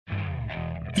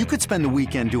You could spend the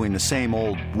weekend doing the same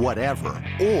old whatever,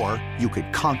 or you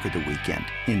could conquer the weekend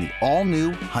in the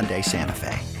all-new Hyundai Santa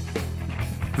Fe.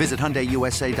 Visit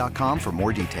HyundaiUSA.com for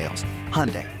more details.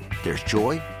 Hyundai, there's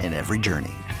joy in every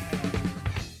journey.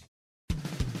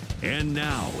 And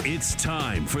now it's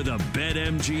time for the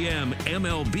BetMGM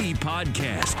MLB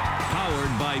podcast,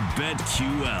 powered by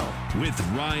BetQL, with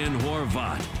Ryan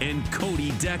Horvat and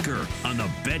Cody Decker on the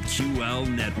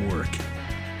BetQL network.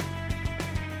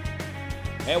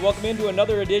 And welcome into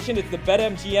another edition. It's the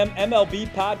BetMGM MLB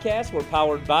podcast. We're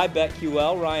powered by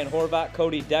BetQL. Ryan Horvat,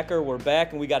 Cody Decker. We're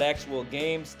back, and we got actual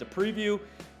games to preview,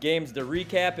 games to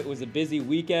recap. It was a busy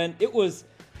weekend.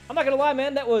 I'm not going to lie,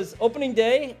 man, that was opening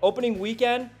day, opening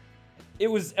weekend. It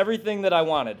was everything that I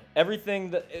wanted.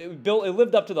 Everything that it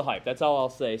lived up to the hype. That's all I'll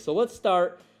say. So let's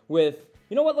start with,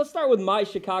 let's start with my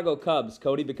Chicago Cubs,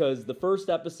 Cody, because the first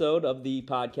episode of the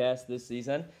podcast this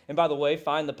season, and by the way,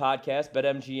 find the podcast,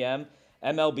 BetMGM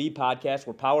MLB podcast.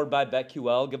 We're powered by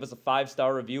BetQL. Give us a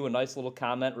 5-star review, a nice little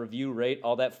comment, review, rate,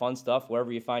 all that fun stuff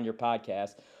wherever you find your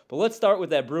podcast. But let's start with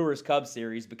that Brewers-Cubs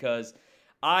series because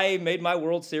I made my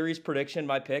World Series prediction,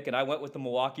 my pick, and I went with the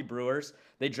Milwaukee Brewers.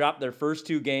 They dropped their first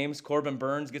two games. Corbin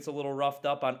Burnes gets a little roughed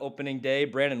up on opening day.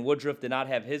 Brandon Woodruff did not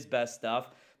have his best stuff.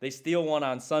 They steal one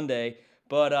on Sunday.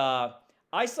 But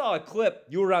I saw a clip.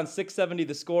 You were on 670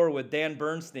 The Score with Dan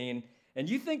Bernstein, and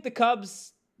you think the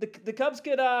Cubs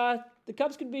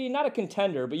could be not a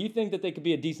contender, but you think that they could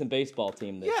be a decent baseball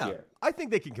team this year? I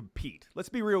think they can compete. Let's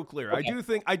be real clear. Okay.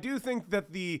 I do think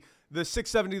that the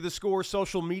 670 The Score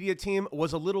social media team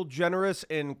was a little generous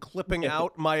in clipping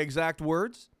out my exact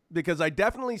words, because I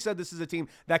definitely said this is a team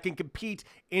that can compete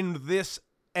in this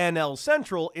NL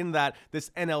Central, in that this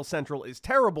NL Central is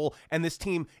terrible, and this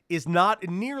team is not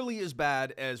nearly as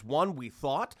bad as one we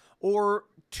thought, or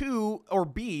two, or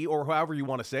B, or however you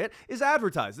want to say it, is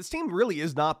advertised. This team really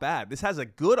is not bad. This has a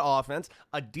good offense,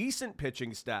 a decent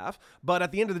pitching staff, but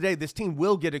at the end of the day, this team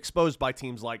will get exposed by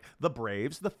teams like the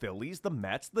Braves, the Phillies, the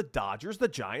Mets, the Dodgers, the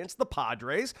Giants, the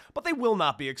Padres, but they will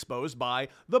not be exposed by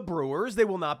the Brewers, they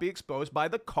will not be exposed by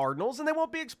the Cardinals, and they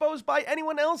won't be exposed by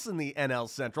anyone else in the NL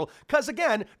Central, because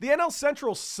again, the NL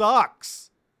Central sucks.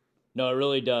 No, it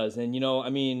really does. And,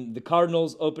 the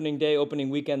Cardinals opening day, opening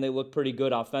weekend, they look pretty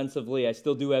good offensively. I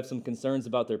still do have some concerns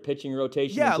about their pitching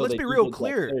rotation. Yeah, let's be real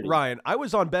clear, Ryan. I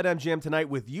was on BetMGM tonight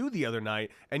with you the other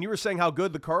night, and you were saying how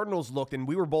good the Cardinals looked, and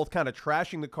we were both kind of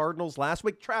trashing the Cardinals last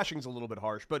week. Trashing's a little bit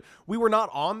harsh, but we were not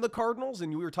on the Cardinals,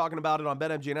 and we were talking about it on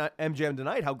BetMGM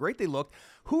tonight, how great they looked.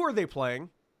 Who are they playing?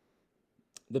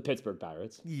 The Pittsburgh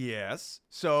Pirates. Yes.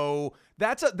 So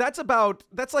that's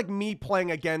like me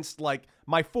playing against like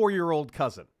my 4-year-old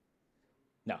cousin.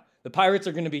 No, the Pirates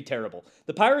are going to be terrible.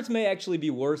 The Pirates may actually be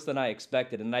worse than I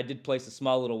expected, and I did place a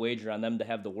small little wager on them to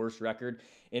have the worst record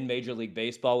in Major League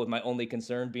Baseball, with my only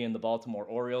concern being the Baltimore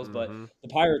Orioles. But the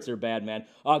Pirates are bad, man.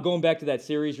 Going back to that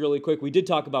series really quick, we did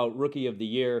talk about Rookie of the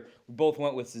Year. We both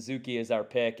went with Suzuki as our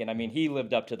pick, and he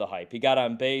lived up to the hype. He got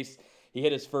on base. He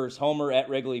hit his first homer at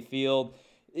Wrigley Field.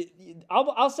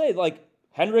 I'll say,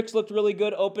 Hendricks looked really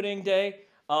good opening day.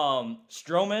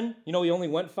 Stroman, he only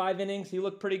went 5 innings. He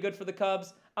looked pretty good for the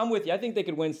Cubs. I'm with you. I think they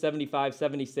could win 75,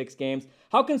 76 games.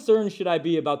 How concerned should I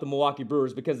be about the Milwaukee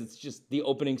Brewers? Because it's just the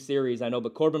opening series, I know.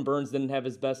 But Corbin Burnes didn't have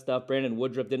his best stuff. Brandon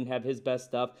Woodruff didn't have his best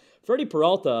stuff. Freddie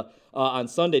Peralta on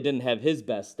Sunday didn't have his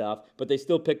best stuff, but they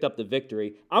still picked up the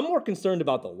victory. I'm more concerned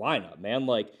about the lineup, man.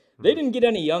 They didn't get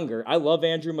any younger. I love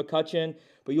Andrew McCutchen,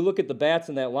 but you look at the bats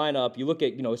in that lineup, you look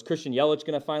at, is Christian Yelich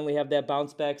going to finally have that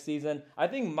bounce-back season? I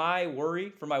think my worry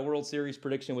for my World Series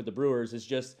prediction with the Brewers is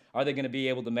just, are they going to be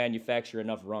able to manufacture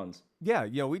enough runs? Yeah,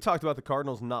 we talked about the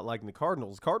Cardinals not liking the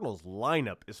Cardinals. Cardinals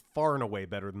lineup is far and away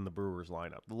better than the Brewers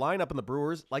lineup. The lineup in the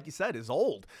Brewers, like you said, is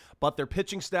old, but their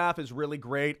pitching staff is really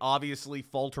great. Obviously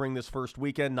faltering this first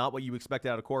weekend, not what you expected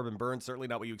out of Corbin Burnes, certainly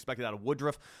not what you expected out of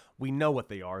Woodruff. We know what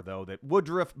they are, though, that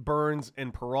Woodruff, Burnes,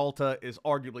 and Peralta is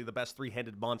arguably the best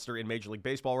three-headed monster in Major League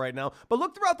Baseball right now. But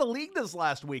look throughout the league this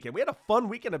last weekend. We had a fun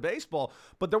weekend of baseball,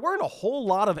 but there weren't a whole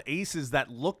lot of aces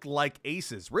that looked like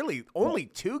aces. Really, only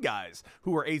 2 guys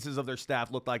who were aces of their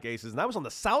staff looked like aces, and that was on the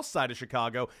south side of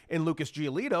Chicago in Lucas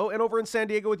Giolito and over in San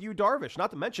Diego with Yu Darvish. Not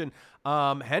to mention,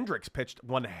 Hendricks pitched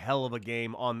one hell of a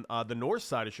game on the north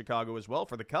side of Chicago as well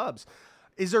for the Cubs.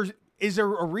 Is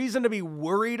there a reason to be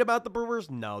worried about the Brewers?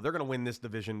 No, they're going to win this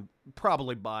division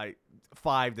probably by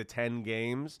 5 to 10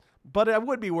 games, but I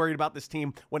would be worried about this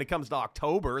team when it comes to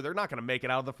October. They're not going to make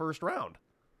it out of the first round.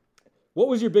 What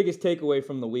was your biggest takeaway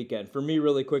from the weekend? For me,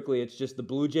 really quickly, it's just the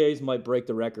Blue Jays might break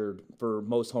the record for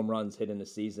most home runs hit in a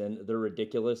season. They're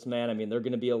ridiculous, man. I mean, they're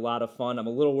going to be a lot of fun. I'm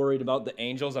a little worried about the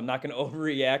Angels. I'm not going to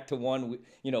overreact to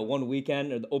one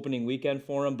weekend or the opening weekend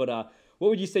for them. But what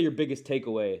would you say your biggest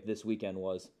takeaway this weekend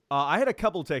was? I had a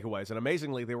couple takeaways, and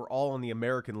amazingly, they were all on the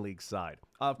American League side.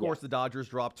 Of course, the Dodgers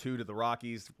dropped 2 to the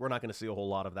Rockies. We're not going to see a whole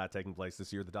lot of that taking place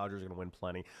this year. The Dodgers are going to win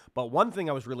plenty. But one thing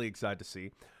I was really excited to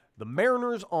see, the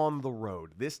Mariners on the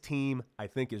road. This team, I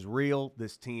think, is real.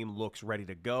 This team looks ready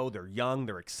to go. They're young,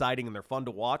 they're exciting, and they're fun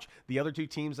to watch. The other 2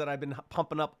 teams that I've been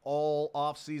pumping up all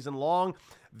offseason long,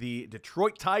 the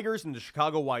Detroit Tigers and the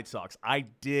Chicago White Sox. I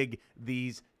dig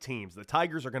these teams. The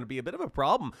Tigers are going to be a bit of a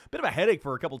problem, a bit of a headache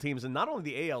for a couple teams, and not only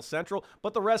the AL Central,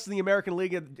 but the rest of the American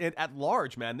League at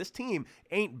large, man. This team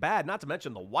ain't bad, not to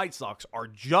mention the White Sox are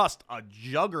just a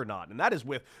juggernaut, and that is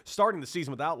with starting the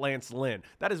season without Lance Lynn.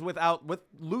 That is with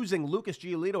losing Lucas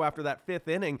Giolito after that 5th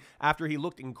inning, after he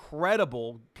looked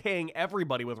incredible, K'ing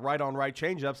everybody with right-on-right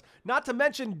changeups, not to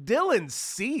mention Dylan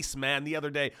Cease, man, the other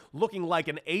day, looking like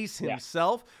an ace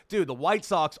himself. Dude, the White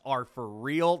Sox are for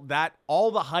real.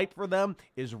 All the hype for them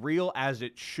is real as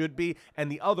it should be.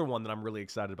 And the other one that I'm really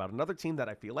excited about, another team that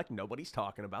I feel like nobody's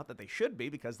talking about, that they should be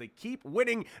because they keep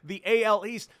winning the AL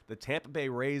East, the Tampa Bay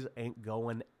Rays ain't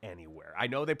going anywhere. I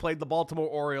know they played the Baltimore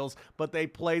Orioles, but they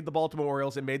played the Baltimore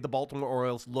Orioles and made the Baltimore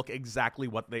Orioles look exactly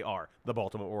what they are, the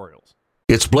Baltimore Orioles.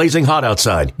 It's blazing hot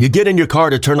outside. You get in your car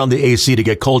to turn on the AC to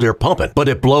get cold air pumping, but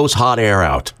it blows hot air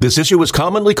out. This issue is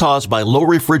commonly caused by low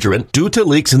refrigerant due to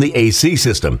leaks in the AC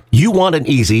system. You want an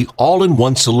easy,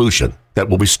 all-in-one solution that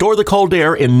will restore the cold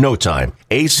air in no time.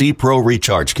 AC Pro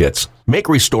Recharge Kits make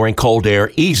restoring cold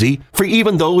air easy for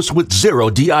even those with zero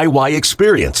DIY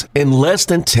experience in less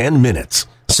than 10 minutes.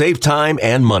 Save time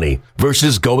and money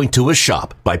versus going to a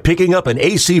shop by picking up an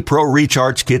AC Pro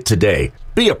Recharge Kit today.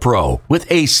 Be a pro with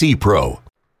AC Pro.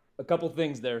 A couple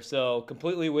things there. So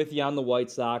completely with you on the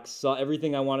White Sox. Saw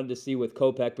everything I wanted to see with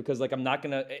Kopech because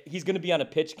he's going to be on a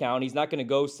pitch count. He's not going to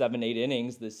go 7-8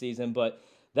 innings this season, but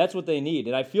that's what they need.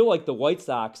 And I feel like the White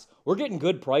Sox, we're getting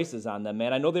good prices on them,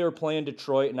 man. I know they were playing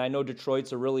Detroit, and I know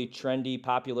Detroit's a really trendy,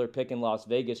 popular pick in Las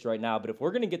Vegas right now. But if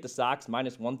we're going to get the Sox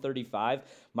minus 135,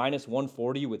 minus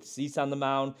 140 with Cease on the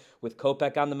mound, with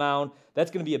Kopech on the mound,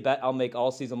 that's going to be a bet I'll make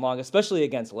all season long, especially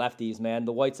against lefties, man.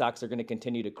 The White Sox are going to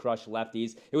continue to crush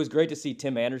lefties. It was great to see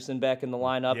Tim Anderson back in the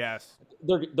lineup. Yes.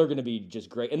 They're going to be just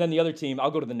great. And then the other team,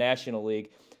 I'll go to the National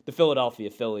League. The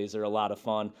Philadelphia Phillies are a lot of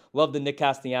fun. Love the Nick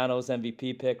Castellanos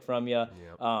MVP pick from you.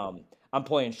 Yep. I'm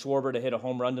playing Schwarber to hit a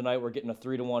home run tonight. We're getting a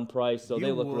 3-1 price, so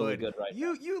they look really good right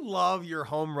now. You love your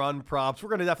home run props. We're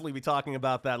going to definitely be talking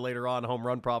about that later on, home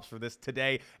run props for this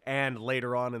today and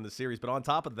later on in the series. But on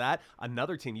top of that,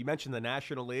 another team. You mentioned the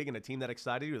National League and a team that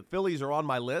excited you. The Phillies are on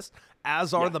my list,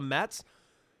 as are the Mets.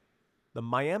 The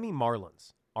Miami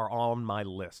Marlins are on my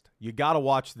list. You got to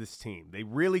watch this team. They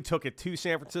really took it to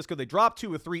San Francisco. They dropped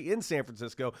 2 or 3 in San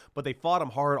Francisco, but they fought them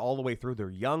hard all the way through. They're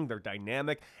young, they're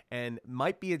dynamic, and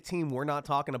might be a team we're not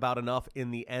talking about enough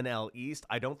in the NL East.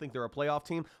 I don't think they're a playoff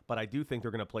team, but I do think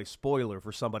they're going to play spoiler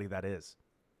for somebody that is.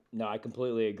 No, I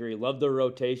completely agree. Love their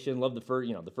rotation. Love the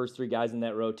first 3 guys in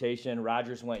that rotation.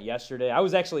 Rogers went yesterday. I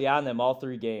was actually on them all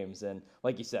 3 games, and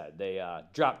like you said, they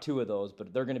dropped 2 of those,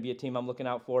 but they're going to be a team I'm looking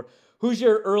out for. Who's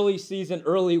your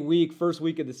early week, first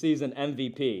week of the season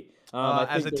MVP?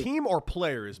 As a team or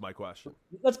player is my question.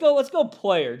 Let's go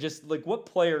player. Just like what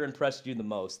player impressed you the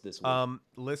most this week?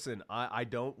 Listen, I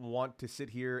don't want to sit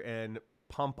here and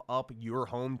pump up your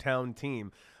hometown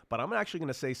team, but I'm actually going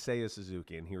to say Seiya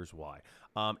Suzuki, and here's why.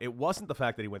 It wasn't the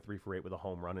fact that he went 3 for 8 with a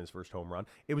home run, his first home run.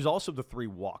 It was also the 3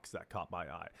 walks that caught my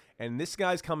eye. And this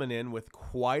guy's coming in with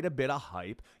quite a bit of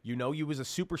hype. You know, he was a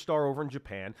superstar over in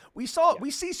Japan. We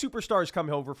see superstars come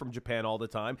over from Japan all the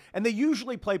time, and they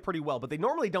usually play pretty well, but they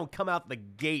normally don't come out the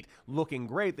gate looking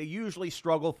great. They usually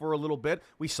struggle for a little bit.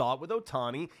 We saw it with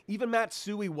Ohtani. Even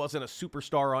Matsui wasn't a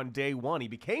superstar on day one. He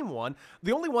became one.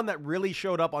 The only one that really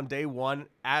showed up on day one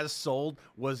as sold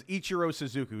was Ichiro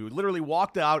Suzuki, who literally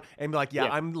walked out and be like, yeah,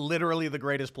 I'm literally the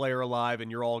greatest player alive, and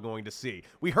you're all going to see.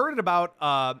 We heard it about,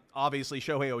 obviously,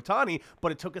 Shohei Ohtani,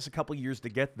 but it took us a couple years to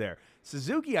get there.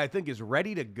 Suzuki, I think, is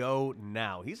ready to go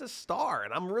now. He's a star,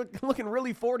 and I'm looking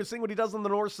really forward to seeing what he does on the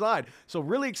north side. So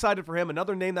really excited for him.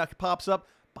 Another name that pops up,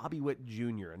 Bobby Witt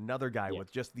Jr., another guy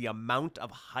with just the amount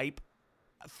of hype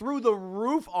through the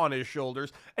roof on his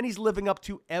shoulders, and he's living up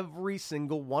to every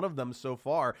single one of them so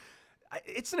far.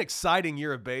 It's an exciting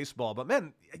year of baseball, but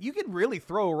man, you can really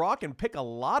throw a rock and pick a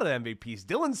lot of MVPs.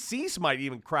 Dylan Cease might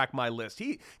even crack my list.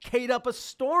 He K'd up a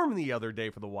storm the other day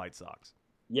for the White Sox.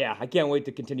 Yeah, I can't wait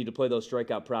to continue to play those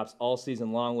strikeout props all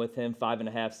season long with him.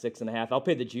 5.5, 6.5. I'll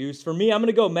pay the juice. For me, I'm going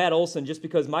to go Matt Olson just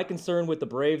because my concern with the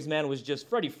Braves, man, was just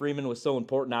Freddie Freeman was so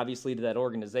important, obviously, to that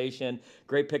organization.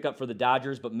 Great pickup for the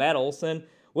Dodgers. But Matt Olson,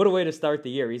 what a way to start the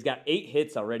year. He's got 8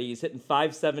 hits already. He's hitting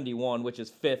 .571, which is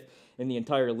 5th in the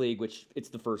entire league, which it's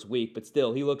the first week, but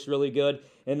still, he looks really good.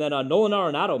 And then Nolan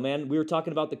Arenado, man, we were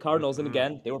talking about the Cardinals, and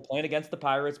again, they were playing against the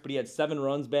Pirates, but he had 7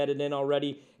 runs batted in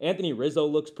already. Anthony Rizzo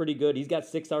looks pretty good. He's got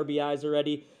 6 RBIs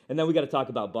already. And then we got to talk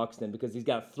about Buxton because he's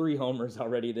got 3 homers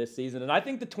already this season. And I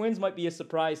think the Twins might be a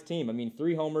surprise team. I mean,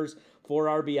 3 homers, 4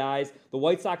 RBIs. The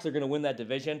White Sox are going to win that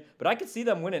division, but I could see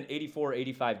them winning 84,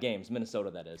 85 games.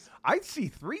 Minnesota, that is. I'd see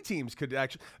 3 teams could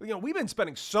actually, we've been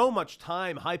spending so much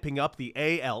time hyping up the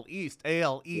AL East,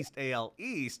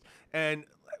 and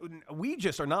we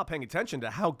just are not paying attention to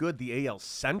how good the AL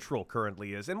Central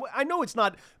currently is. And I know it's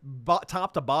not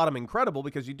top to bottom incredible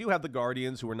because you do have the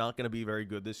Guardians who are not going to be very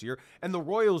good this year, and the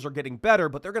Royals are getting better,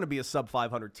 but they're going to be a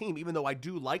sub-500 team, even though I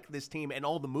do like this team and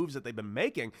all the moves that they've been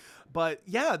making. But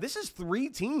yeah, this is 3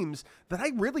 teams that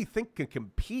I really think can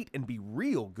compete and be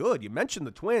real good. You mentioned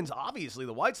the Twins, obviously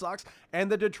the White Sox,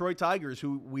 and the Detroit Tigers,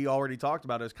 who we already talked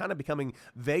about as kind of becoming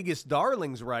Vegas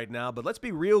darlings right now. But let's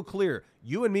be real clear.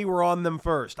 You and me were on them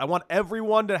first. I want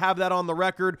everyone to have that on the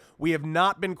record. We have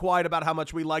not been quiet about how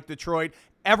much we like Detroit.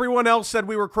 Everyone else said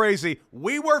we were crazy.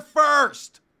 We were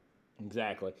first.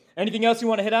 Exactly. Anything else you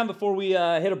want to hit on before we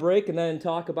hit a break and then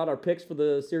talk about our picks for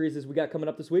the series as we got coming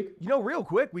up this week? Real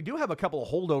quick, we do have a couple of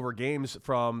holdover games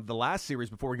from the last series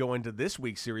before we go into this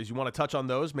week's series. You want to touch on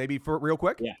those maybe for real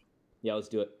quick? Yeah, let's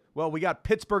do it. Well, we got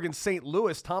Pittsburgh and St.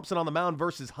 Louis. Thompson on the mound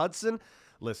versus Hudson.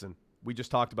 Listen, we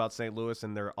just talked about St. Louis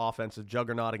and their offensive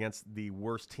juggernaut against the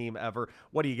worst team ever.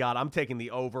 What do you got? I'm taking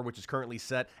the over, which is currently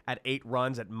set at 8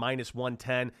 runs at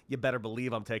 -110. You better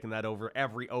believe I'm taking that over.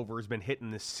 Every over has been hit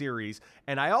in this series.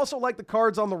 And I also like the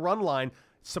Cards on the run line,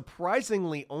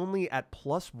 surprisingly only at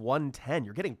 +110.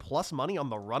 You're getting plus money on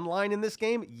the run line in this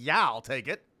game? Yeah, I'll take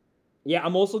it. Yeah,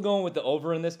 I'm also going with the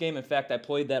over in this game. In fact, I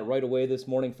played that right away this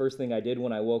morning. First thing I did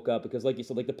when I woke up, because like you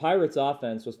said, the Pirates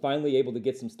offense was finally able to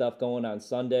get some stuff going on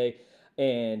Sunday.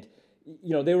 And,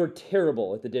 they were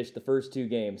terrible at the dish the first 2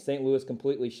 games. St. Louis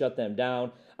completely shut them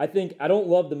down. I don't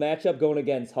love the matchup going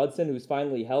against Hudson, who's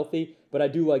finally healthy, but I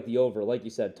do like the over. Like you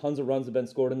said, tons of runs have been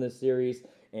scored in this series.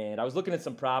 And I was looking at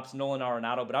some props, Nolan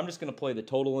Arenado, but I'm just going to play the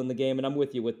total in the game, and I'm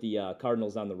with you with the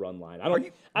Cardinals on the run line. I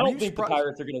don't think the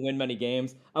Pirates are going to win many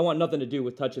games. I want nothing to do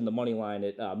with touching the money line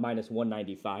at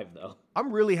 -195, though.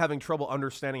 I'm really having trouble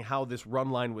understanding how this run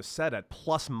line was set at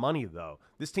plus money, though.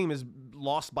 This team has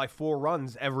lost by 4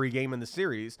 runs every game in the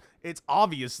series. It's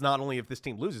obvious not only if this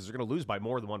team loses, they're going to lose by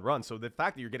more than 1 run. So the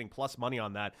fact that you're getting plus money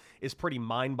on that is pretty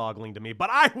mind-boggling to me, but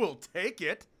I will take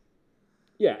it.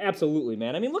 Yeah, absolutely,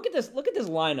 man. I mean, look at this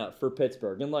lineup for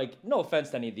Pittsburgh. And, no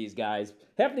offense to any of these guys.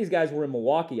 Half of these guys were in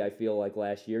Milwaukee, I feel like,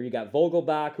 last year. You got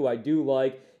Vogelbach, who I do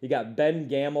like. You got Ben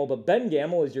Gamel. But Ben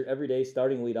Gamel is your everyday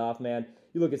starting leadoff, man.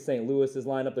 You look at St. Louis's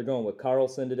lineup. They're going with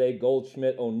Carlson today,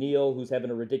 Goldschmidt, O'Neill, who's having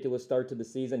a ridiculous start to the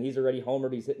season. He's already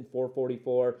homered. He's hitting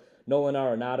 .444. Nolan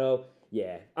Arenado.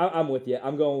 Yeah, I'm with you.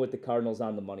 I'm going with the Cardinals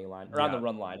on the money line, or on the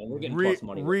run line, and we're getting plus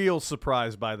money. Real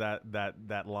surprised by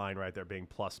that line right there being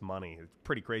plus money. It's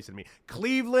pretty crazy to me.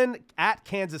 Cleveland at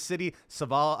Kansas City,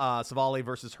 Savale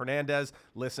versus Hernandez.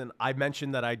 Listen, I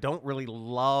mentioned that I don't really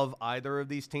love either of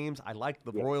these teams. I like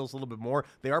the Royals a little bit more.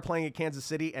 They are playing at Kansas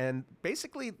City, and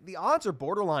basically the odds are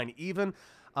borderline even.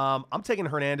 I'm taking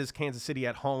Hernandez, Kansas City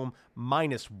at home,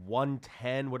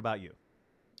 -110. What about you?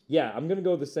 Yeah, I'm going to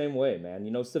go the same way, man.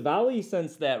 Savali,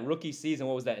 since that rookie season,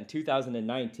 what was that, in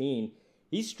 2019,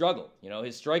 he's struggled.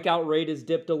 His strikeout rate has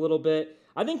dipped a little bit.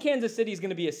 I think Kansas City is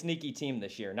going to be a sneaky team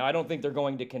this year. Now, I don't think they're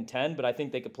going to contend, but I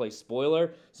think they could play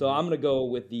spoiler. So I'm going to go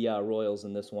with the Royals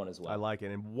in this one as well. I like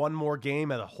it. And one more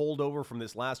game at a holdover from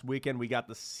this last weekend. We got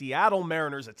the Seattle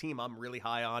Mariners, a team I'm really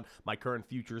high on. My current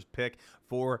futures pick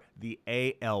for the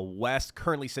AL West.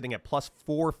 Currently sitting at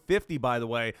 +450, by the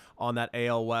way, on that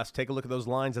AL West. Take a look at those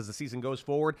lines as the season goes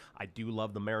forward. I do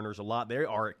love the Mariners a lot. They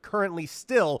are currently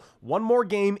still one more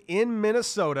game in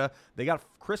Minnesota. They got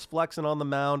Chris Flexen on the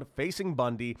mound facing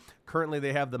Bundy. Currently,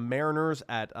 they have the Mariners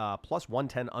at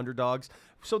 +110 underdogs.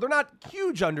 So they're not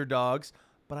huge underdogs,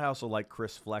 but I also like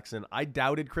Chris Flexen. I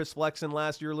doubted Chris Flexen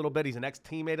last year a little bit. He's an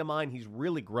ex-teammate of mine. He's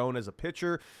really grown as a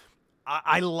pitcher.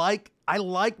 I like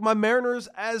my Mariners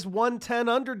as 110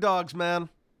 underdogs, man.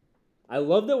 I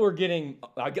love that we're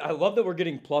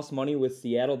getting plus money with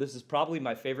Seattle. This is probably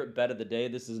my favorite bet of the day.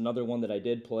 This is another one that I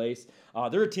did place.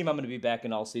 They're a team I'm going to be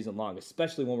backing all season long,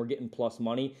 especially when we're getting plus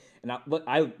money. And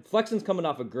Flexen's coming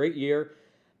off a great year.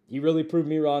 He really proved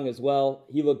me wrong as well.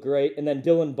 He looked great. And then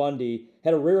Dylan Bundy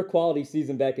had a rare quality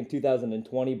season back in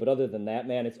 2020. But other than that,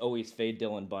 man, it's always fade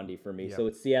Dylan Bundy for me. Yeah. So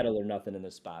it's Seattle or nothing in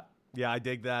this spot. Yeah, I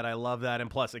dig that. I love that. And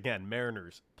plus, again,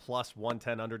 Mariners plus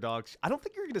 110 underdogs. I don't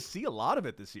think you're going to see a lot of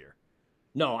it this year.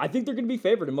 No, I think they're going to be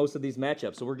favored in most of these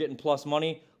matchups. So we're getting plus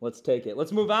money. Let's take it.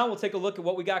 Let's move on. We'll take a look at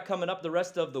what we got coming up the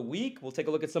rest of the week. We'll take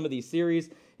a look at some of these series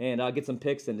and get some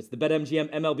picks. And it's the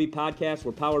BetMGM MLB podcast.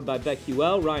 We're powered by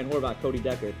BetQL. Ryan Horvath, Cody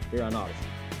Decker here on Odyssey.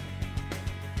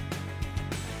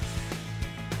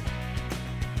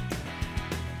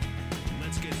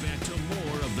 Let's get back to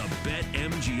more of the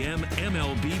BetMGM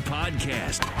MLB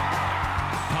podcast.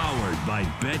 Powered by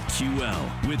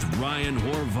BetQL with Ryan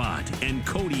Horvath and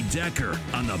Cody Decker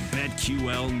on the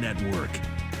BetQL network.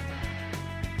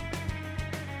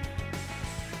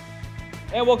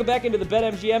 And welcome back into the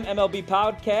BetMGM MLB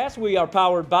podcast. We are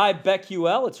powered by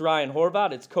BetQL. It's Ryan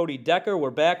Horvath. It's Cody Decker.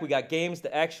 We're back. We got games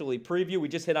to actually preview. We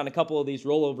just hit on a couple of these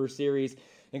rollover series,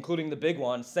 including the big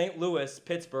one, St. Louis,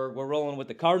 Pittsburgh. We're rolling with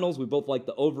the Cardinals. We both like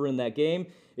the over in that game.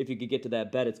 If you could get to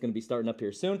that bet, it's going to be starting up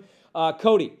here soon.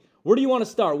 Cody, where do you want to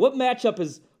start? What matchup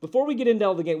is, before we get into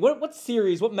all the game, what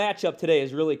series, what matchup today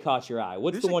has really caught your eye?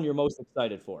 What's the one you're most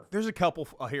excited for? There's a couple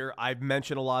here. I've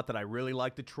mentioned a lot that I really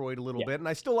like Detroit a little bit, and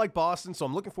I still like Boston, so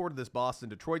I'm looking forward to this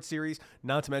Boston-Detroit series.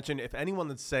 Not to mention, if anyone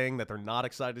that's saying that they're not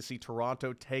excited to see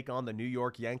Toronto take on the New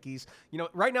York Yankees,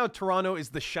 right now Toronto is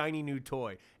the shiny new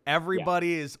toy.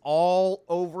 Everybody is all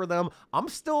over them. I'm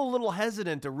still a little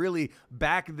hesitant to really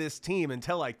back this team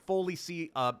until I fully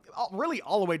see, really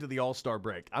all the way to the All-Star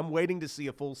break. I'm waiting to see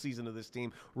a full season of this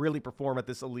team really perform at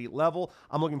this elite level.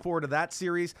 I'm looking forward to that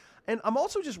series. And I'm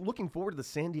also just looking forward to the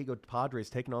San Diego Padres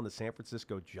taking on the San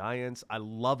Francisco Giants.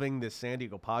 I'm loving this San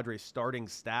Diego Padres starting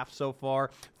staff so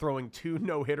far, throwing 2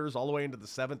 no-hitters all the way into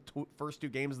the first 2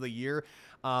 games of the year.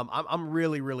 I'm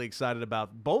really, really excited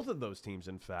about both of those teams,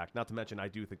 in fact. Not to mention, I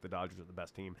do think the Dodgers are the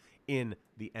best team in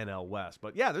the NL West.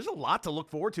 But, yeah, there's a lot to look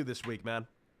forward to this week, man.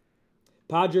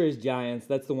 Padres Giants,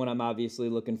 that's the one I'm obviously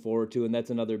looking forward to, and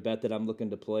that's another bet that I'm looking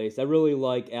to place. I really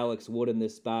like Alex Wood in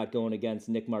this spot going against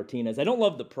Nick Martinez. I don't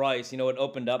love the price. It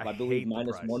opened up, I believe,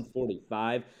 minus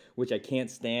 145, which I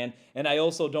can't stand. And I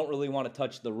also don't really want to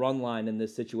touch the run line in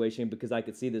this situation because I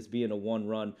could see this being a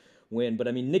 1-run win.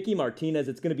 But, Nicky Martinez,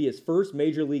 it's going to be his first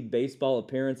Major League Baseball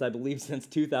appearance, I believe, since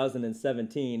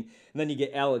 2017. And then you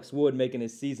get Alex Wood making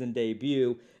his season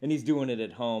debut, and he's doing it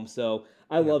at home. So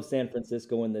I love San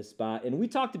Francisco in this spot. And we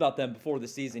talked about them before the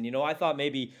season. I thought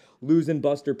maybe losing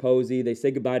Buster Posey, they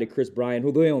say goodbye to Chris Bryant,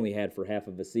 who they only had for half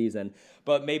of a season.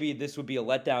 But maybe this would be a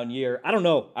letdown year. I don't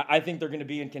know. I think they're going to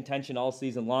be in contention all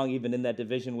season long, even in that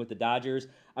division with the Dodgers.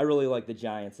 I really like the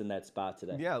Giants in that spot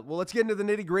today. Yeah, well, let's get into the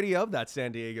nitty-gritty of that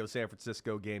San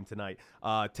Francisco game tonight,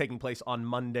 taking place on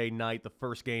Monday night, the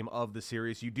first game of the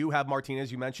series. You do have Martinez,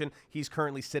 you mentioned. He's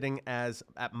currently sitting at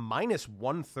minus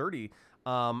 130,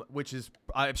 which is,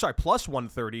 plus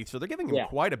 130. So they're giving him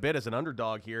quite a bit as an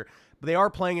underdog here. But they are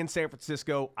playing in San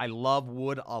Francisco. I love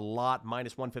Wood a lot,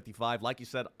 minus 155. Like you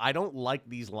said, I don't like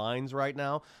these lines right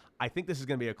now. I think this is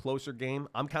going to be a closer game.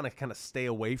 I'm kind of stay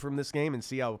away from this game and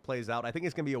see how it plays out. I think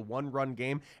it's going to be a 1-run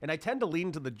game, and I tend to lean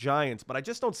into the Giants, but I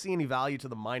just don't see any value to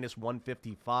the minus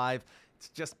 155. It's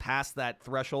just past that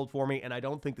threshold for me, and I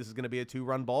don't think this is going to be a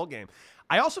 2-run ball game.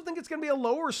 I also think it's going to be a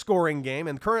lower scoring game,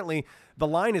 and currently the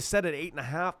line is set at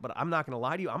 8.5, but I'm not going to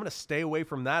lie to you. I'm going to stay away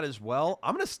from that as well.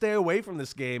 I'm going to stay away from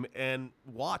this game and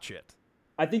watch it.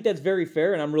 I think that's very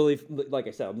fair, and I'm really, like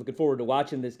I said, I'm looking forward to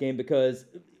watching this game because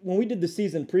when we did the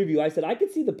season preview, I said I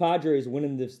could see the Padres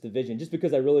winning this division just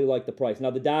because I really like the price. Now,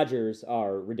 the Dodgers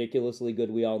are ridiculously good.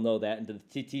 We all know that, and the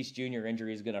Tatis Jr.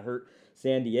 injury is going to hurt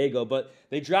San Diego, but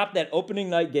they dropped that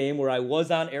opening night game where I was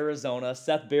on Arizona.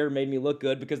 Seth Bear made me look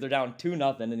good because they're down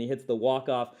 2-0, and he hits the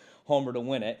walk-off homer to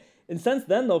win it. And since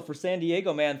then, though, for San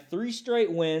Diego, man, 3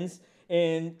 straight wins.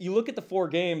 And you look at the 4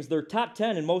 games, they're top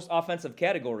 10 in most offensive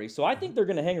categories. So I think they're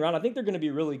going to hang around. I think they're going to be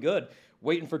really good,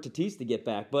 waiting for Tatis to get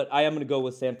back. But I am going to go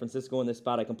with San Francisco in this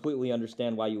spot. I completely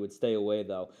understand why you would stay away,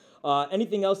 though.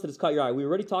 Anything else that has caught your eye? We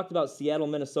already talked about Seattle,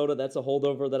 Minnesota. That's a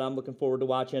holdover that I'm looking forward to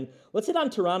watching. Let's hit on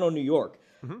Toronto, New York.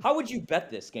 How would you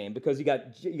bet this game? Because you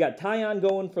got Taillon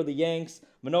going for the Yanks,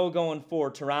 Manoah going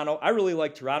for Toronto. I really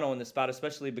like Toronto in this spot,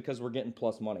 especially because we're getting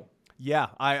plus money. Yeah,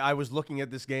 I was looking at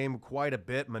this game quite a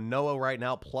bit. Manoah right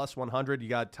now, plus 100. You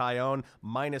got Taillon,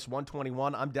 minus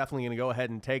 121. I'm definitely going to go ahead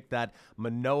and take that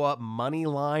Manoah money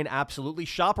line. Absolutely.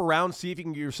 Shop around, see if you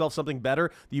can get yourself something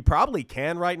better. You probably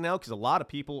can right now because a lot of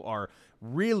people are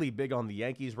really big on the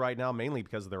Yankees right now, mainly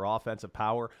because of their offensive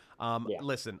power.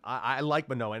 Listen, I like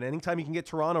Manoah, and anytime you can get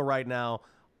Toronto right now,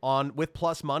 with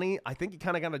plus money, I think you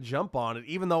kind of got to jump on it,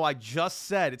 even though I just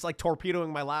said it's like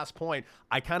torpedoing my last point.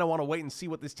 I kind of want to wait and see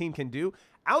what this team can do.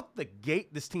 Out the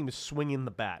gate, this team is swinging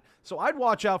the bat. So I'd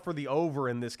watch out for the over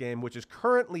in this game, which is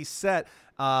currently set.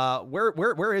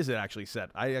 Where is it actually set?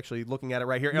 I actually looking at it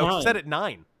right here. Oh, it's set at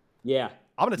 9. Yeah.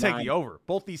 I'm going to take the over.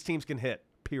 Both these teams can hit,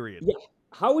 period. Yeah.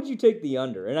 How would you take the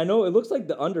under? And I know it looks like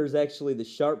the under is actually the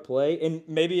sharp play, and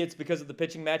maybe it's because of the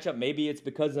pitching matchup. Maybe it's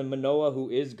because of Manoah, who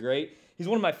is great. He's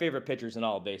one of my favorite pitchers in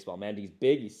all of baseball, man. He's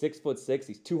big. He's 6'6".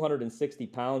 He's 260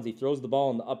 pounds. He throws the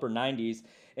ball in the upper 90s.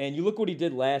 And you look what he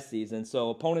did last season. So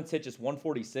opponents hit just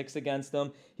 146 against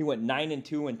him. He went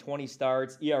 9-2 in 20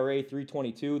 starts, ERA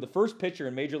 3.22. The first pitcher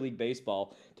in Major League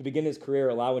Baseball to begin his career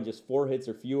allowing just 4 hits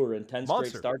or fewer in 10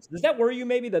 straight starts. Does that worry you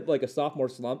maybe, that like a sophomore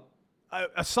slump?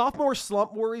 A sophomore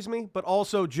slump worries me, but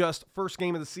also just first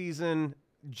game of the season,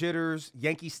 jitters,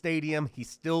 Yankee Stadium. He's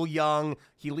still young.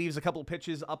 He leaves a couple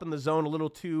pitches up in the zone a little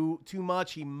too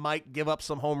much. He might give up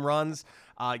some home runs.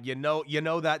 You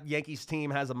know that Yankees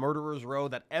team has a murderer's row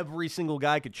that every single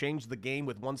guy could change the game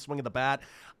with one swing of the bat.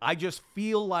 I just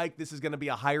feel like this is going to be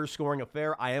a higher scoring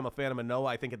affair. I am a fan of Manoah.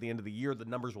 I think at the end of the year, the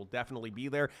numbers will definitely be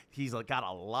there. He's got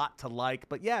a lot to like.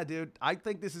 But yeah, dude, I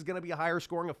think this is going to be a higher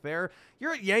scoring affair.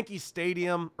 You're at Yankee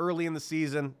Stadium early in the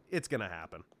season. It's going to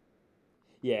happen.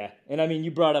 Yeah, and I mean, you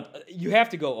brought up, you have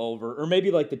to go over, or maybe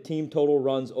like the team total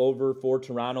runs over for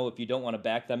Toronto if you don't want to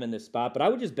back them in this spot. But I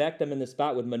would just back them in this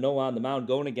spot with Manoah on the mound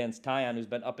going against Taillon, who's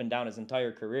been up and down his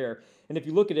entire career. And if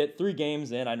you look at it, 3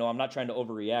 games in, I know I'm not trying to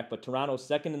overreact, but Toronto's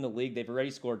second in the league. They've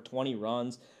already scored 20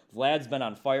 runs. Vlad's been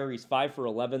on fire. He's 5 for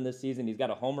 11 this season. He's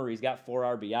got a homer. He's got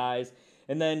 4 RBIs.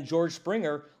 And then George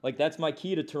Springer, like that's my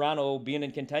key to Toronto being in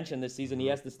contention this season. He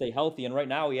has to stay healthy, and right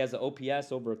now he has an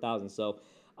OPS over 1,000. So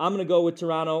I'm going to go with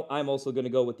Toronto. I'm also going to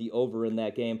go with the over in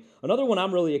that game. Another one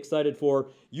I'm really excited for,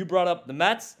 you brought up the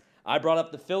Mets. I brought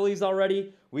up the Phillies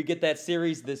already. We get that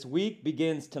series this week.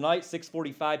 Begins tonight,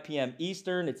 6:45 p.m.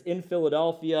 Eastern. It's in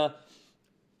Philadelphia.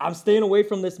 I'm staying away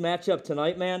from this matchup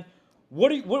tonight, man.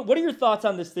 What are your thoughts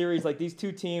on this series? Like these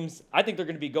two teams, I think they're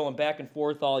going to be going back and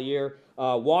forth all year.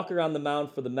 Walker on the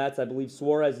mound for the Mets. I believe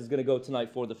Suarez is going to go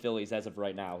tonight for the Phillies as of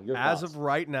right now. Your thoughts? As of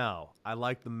right now, I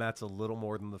like the Mets a little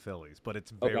more than the Phillies, but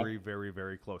it's very, very,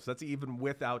 very close. That's even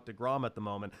without DeGrom at the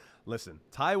moment. Listen,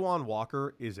 Taijuan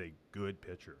Walker is a good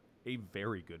pitcher, a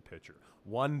very good pitcher.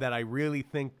 One that I really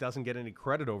think doesn't get any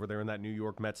credit over there in that New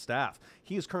York Mets staff.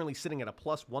 He is currently sitting at a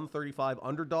plus 135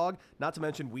 underdog. Not to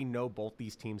mention, we know both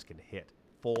these teams can hit.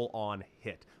 Full-on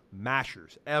hit.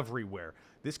 Mashers everywhere.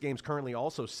 This game's currently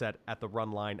also set at the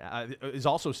run line, is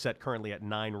also set currently at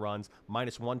 9 runs,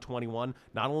 minus 121.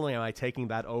 Not only am I taking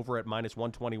that over at minus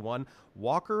 121,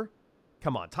 Walker,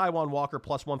 come on, Taijuan Walker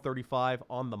plus 135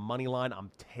 on the money line. I'm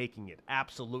taking it.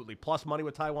 Absolutely. Plus money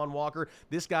with Taijuan Walker.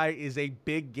 This guy is a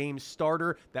big game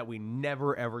starter that we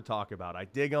never, ever talk about. I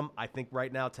dig him. I think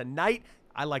right now, tonight,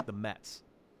 I like the Mets.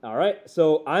 All right,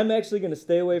 so I'm actually going to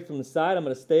stay away from the side. I'm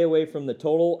going to stay away from the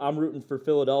total. I'm rooting for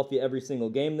Philadelphia every single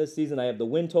game this season. I have the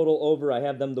win total over. I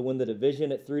have them to win the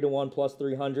division at 3-1 plus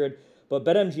 300. But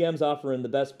BetMGM's offering the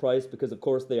best price because, of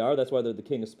course, they are. That's why they're the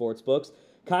king of sports books.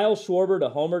 Kyle Schwarber to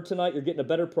homer tonight. You're getting a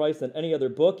better price than any other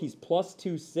book. He's plus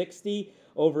 260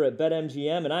 over at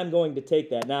BetMGM, and I'm going to take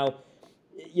that. Now,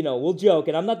 you know, we'll joke,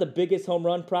 and I'm not the biggest home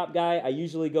run prop guy. I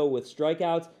usually go with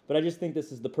strikeouts, but I just think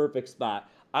this is the perfect spot.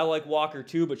 I like Walker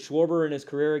too, but Schwarber in his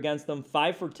career against them,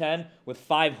 5 for 10 with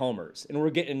 5 homers. And we're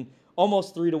getting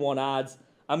almost 3-1 odds.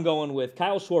 I'm going with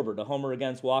Kyle Schwarber to homer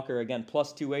against Walker. Again,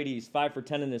 plus 280. He's 5 for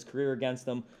 10 in his career against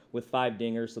them with 5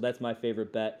 dingers. So that's my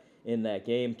favorite bet in that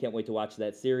game. Can't wait to watch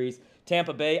that series.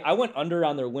 Tampa Bay, I went under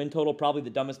on their win total. Probably the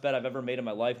dumbest bet I've ever made in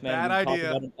my life, man. Bad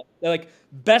idea. Like,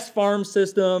 best farm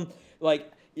system. Like,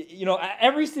 you know,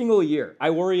 every single year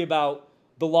I worry about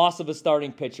the loss of a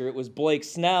starting pitcher. It was Blake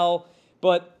Snell.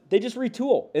 But they just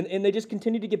retool, and they just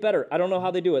continue to get better. I don't know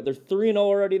how they do it. They're 3-0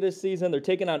 already this season. They're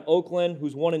taking on Oakland,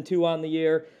 who's 1-2 on the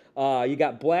year. You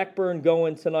got Blackburn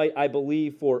going tonight, I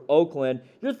believe, for Oakland.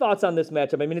 Your thoughts on this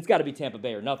matchup? I mean, it's got to be Tampa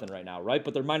Bay or nothing right now, right?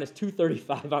 But they're minus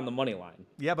 235 on the money line.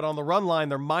 Yeah, but on the run line,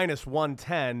 they're minus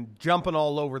 110, jumping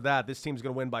all over that. This team's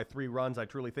going to win by 3 runs. I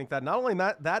truly think that. Not only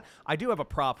that, I do have a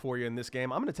prop for you in this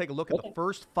game. I'm going to take a look at the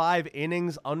first 5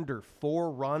 innings under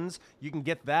 4 runs. You can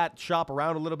get that, shop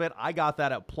around a little bit. I got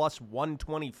that at plus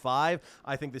 125.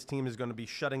 I think this team is going to be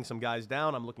shutting some guys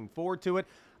down. I'm looking forward to it.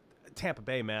 Tampa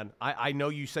Bay, man. I know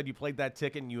you said you played that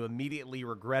ticket and you immediately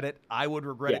regret it. I would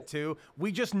regret it too.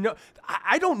 We just know.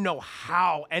 I don't know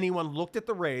how anyone looked at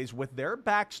the Rays with their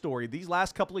backstory these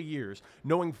last couple of years,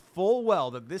 knowing full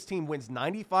well that this team wins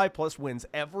 95-plus wins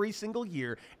every single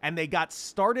year, and they got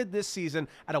started this season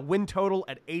at a win total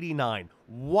at 89.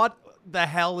 What the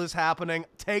hell is happening?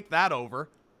 Take that over.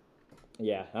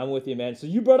 Yeah, I'm with you, man. So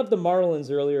you brought up the Marlins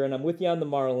earlier, and I'm with you on the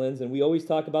Marlins, and we always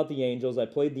talk about the Angels. I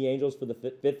played the Angels for the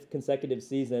fifth consecutive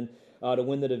season to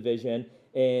win the division,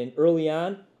 and early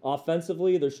on,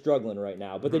 offensively, they're struggling right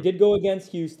now. But they did go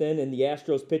against Houston, and the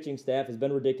Astros pitching staff has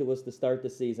been ridiculous to start the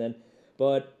season.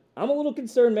 But I'm a little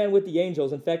concerned, man, with the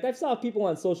Angels. In fact, I've saw people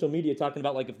on social media talking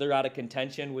about, like, if they're out of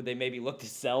contention, would they maybe look to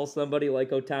sell somebody like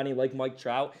Ohtani, like Mike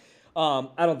Trout? I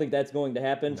don't think that's going to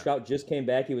happen. No. Trout just came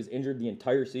back. He was injured the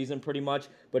entire season pretty much.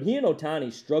 But he and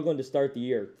Ohtani struggling to start the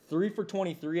year. 3 for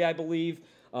 23, I believe.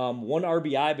 1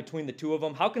 RBI between the two of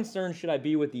them. How concerned should I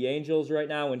be with the Angels right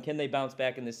now, and can they bounce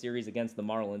back in this series against the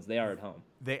Marlins? They are at home.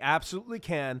 They absolutely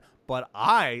can, but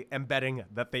I am betting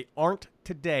that they aren't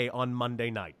today on Monday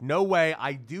night. No way.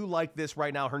 I do like this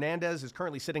right now. Hernandez is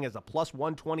currently sitting as a plus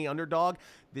 120 underdog.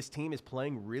 This team is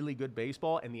playing really good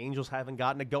baseball, and the Angels haven't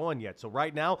gotten it going yet. So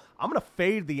right now, I'm going to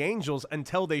fade the Angels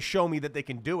until they show me that they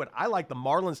can do it. I like the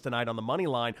Marlins tonight on the money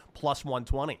line, plus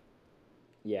 120.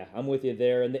 Yeah, I'm with you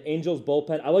there. And the Angels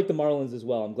bullpen, I like the Marlins as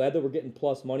well. I'm glad that we're getting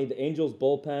plus money. The Angels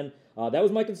bullpen, that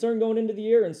was my concern going into the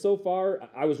year, and so far,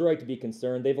 I was right to be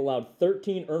concerned. They've allowed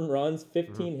 13 earned runs,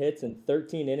 15 hits, and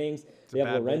 13 innings. They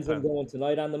have Lorenzen going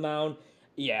tonight on the mound.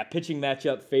 Yeah, pitching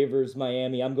matchup favors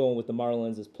Miami. I'm going with the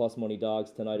Marlins as plus money dogs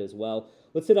tonight as well.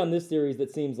 Let's hit on this series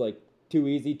that seems like too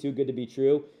easy, too good to be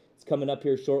true. It's coming up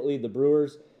here shortly. The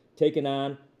Brewers taking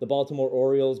on the Baltimore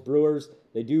Orioles. Brewers,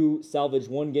 they do salvage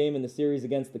one game in the series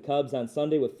against the Cubs on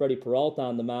Sunday with Freddie Peralta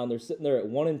on the mound. They're sitting there at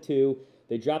 1-2.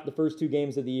 They dropped the first 2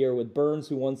 games of the year with Burns,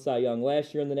 who won Cy Young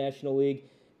last year in the National League,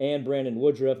 and Brandon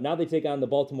Woodruff. Now they take on the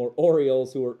Baltimore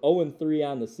Orioles, who are 0-3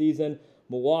 on the season.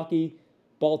 Milwaukee,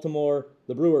 Baltimore,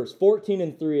 the Brewers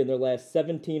 14-3 in their last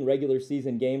 17 regular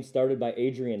season games started by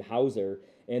Adrian Hauser.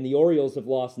 And the Orioles have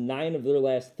lost 9 of their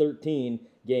last 13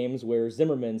 games where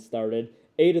Zimmerman started.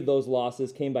 8 of those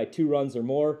losses came by 2 runs or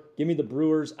more. Give me the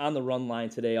Brewers on the run line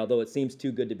today, although it seems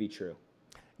too good to be true.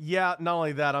 Yeah, not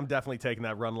only that, I'm definitely taking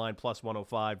that run line plus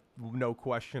 105. No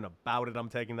question about it. I'm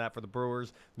taking that for the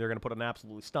Brewers. They're going to put an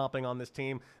absolutely stomping on this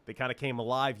team. They kind of came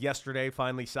alive yesterday,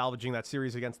 finally salvaging that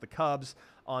series against the Cubs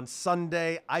on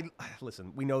Sunday.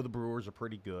 Listen, we know the Brewers are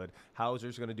pretty good.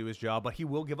 Hauser's going to do his job, but he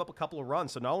will give up a couple of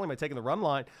runs. So not only am I taking the run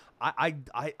line,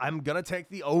 I'm going to take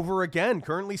the over again,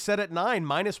 currently set at 9,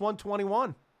 minus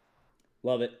 121.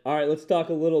 Love it. All right, let's talk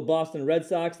a little Boston Red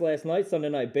Sox last night, Sunday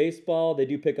Night Baseball. They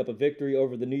do pick up a victory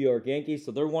over the New York Yankees,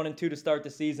 so they're 1-2 to start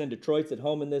the season. Detroit's at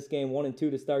home in this game, 1-2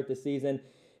 to start the season,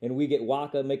 and we get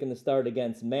Waka making the start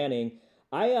against Manning.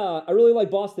 I really like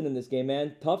Boston in this game,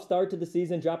 man. Tough start to the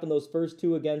season, dropping those first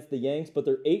 2 against the Yanks, but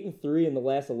they're 8-3 in the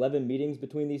last 11 meetings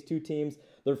between these two teams.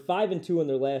 They're 5-2 in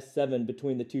their last 7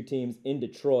 between the two teams in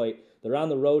Detroit. They're on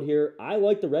the road here. I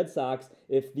like the Red Sox.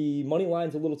 If the money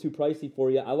line's a little too pricey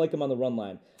for you, I like them on the run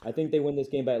line. I think they win this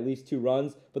game by at least 2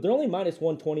 runs, but they're only minus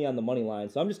 120 on the money line,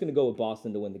 so I'm just going to go with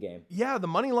Boston to win the game. Yeah, the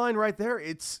money line right there,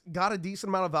 it's got a decent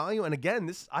amount of value. And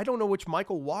again, I don't know which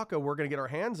Michael Wacha we're going to get our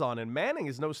hands on, and Manning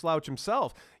is no slouch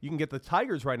himself. You can get the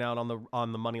Tigers right now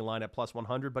on the money line at plus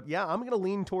 100, but yeah, I'm going to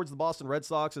lean towards the Boston Red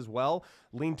Sox as well.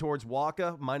 Lean towards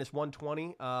Wacha, minus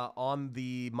 120 on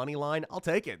the money line. I'll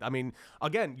take it. I mean,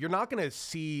 again, you're not going to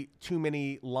see too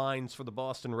many lines for the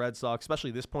Boston Red Sox, especially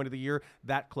this point of the year,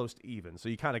 that close to even. So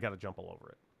you kind of got to jump all over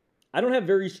it. I don't have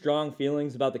very strong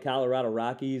feelings about the Colorado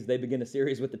Rockies. They begin a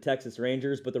series with the Texas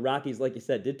Rangers, but the Rockies, like you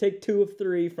said, did take 2 of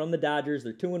 3 from the Dodgers.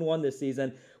 They're 2-1 this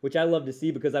season, which I love to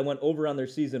see because I went over on their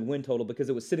season win total because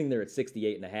it was sitting there at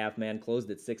 68.5, man, closed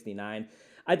at 69.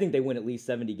 I think they win at least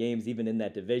 70 games even in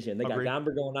that division. They got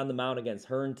Gomber going on the mound against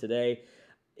Hearn today.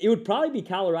 It would probably be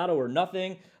Colorado or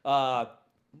nothing.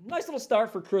 Nice little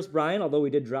start for Chris Bryant, although he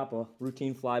did drop a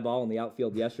routine fly ball in the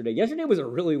outfield yesterday. Yesterday was a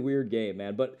really weird game,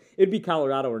 man, but it'd be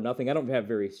Colorado or nothing. I don't have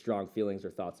very strong feelings or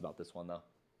thoughts about this one, though.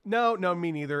 No,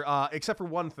 me neither. Except for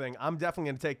one thing, I'm definitely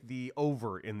going to take the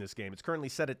over in this game. It's currently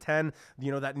set at 10.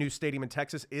 You know, that new stadium in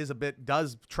Texas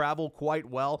does travel quite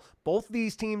well. Both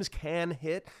these teams can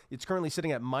hit. It's currently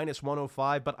sitting at minus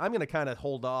 105, but I'm going to kind of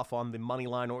hold off on the money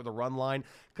line or the run line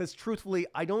because truthfully,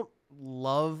 I don't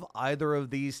love either of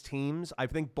these teams. I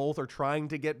think both are trying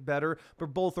to get better,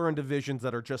 but both are in divisions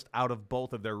that are just out of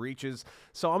both of their reaches.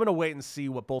 So I'm going to wait and see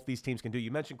what both these teams can do.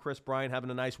 You mentioned Chris Bryant having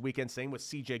a nice weekend. Same with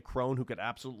CJ Crone, who could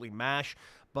absolutely mash.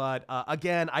 But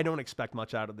again, I don't expect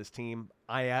much out of this team.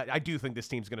 I do think this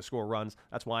team's going to score runs.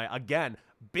 That's why, again,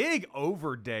 big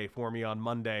over day for me on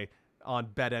Monday on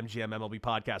BetMGM MLB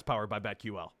Podcast, powered by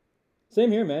BetQL. Same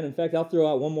here, man. In fact, I'll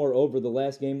throw out one more over the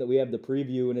last game that we have the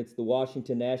preview, and it's the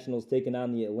Washington Nationals taking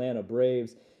on the Atlanta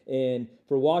Braves. And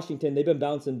for Washington, they've been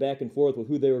bouncing back and forth with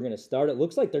who they were going to start. It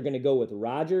looks like they're going to go with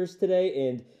Rogers today,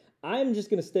 and I'm just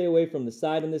going to stay away from the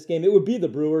side in this game. It would be the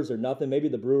Brewers or nothing. Maybe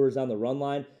the Brewers on the run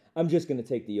line. I'm just going to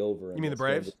take the over. You mean the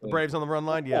Braves? The Braves on the run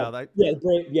line? Yeah,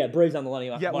 Braves on the money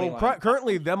line. Yeah, well,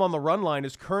 currently them on the run line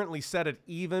is currently set at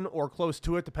even or close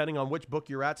to it, depending on which book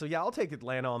you're at. So, yeah, I'll take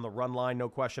Atlanta on the run line, no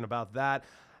question about that.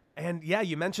 And, yeah,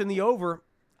 you mentioned the over.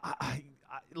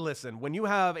 Listen, when you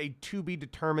have a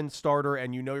to-be-determined starter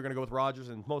and you know you're going to go with Rogers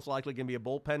and most likely going to be a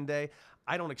bullpen day,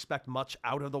 I don't expect much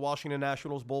out of the Washington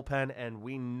Nationals bullpen, and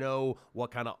we know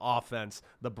what kind of offense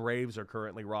the Braves are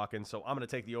currently rocking, so I'm going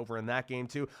to take the over in that game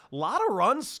too. A lot of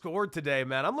runs scored today,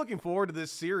 man. I'm looking forward to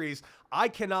this series. I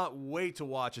cannot wait to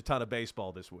watch a ton of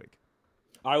baseball this week.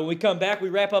 All right, when we come back, we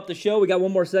wrap up the show. We got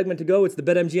one more segment to go. It's the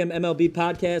BetMGM MLB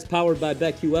Podcast, powered by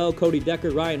BetQL. Cody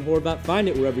Decker, Ryan Horvat. Find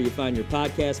it wherever you find your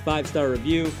podcast. 5-star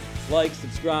review, like,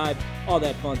 subscribe, all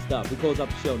that fun stuff. We close up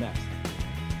the show next.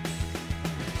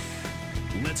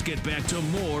 Let's get back to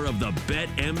more of the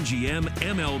BetMGM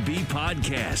MLB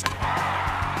Podcast.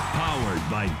 Powered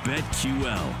by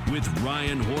BetQL with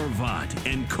Ryan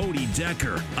Horvat and Cody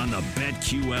Decker on the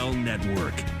BetQL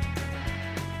Network.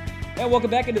 And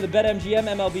welcome back into the BetMGM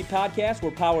MLB Podcast.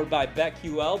 We're powered by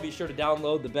BetQL. Be sure to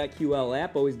download the BetQL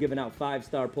app. Always giving out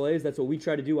 5-star plays. That's what we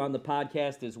try to do on the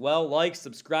podcast as well. Like,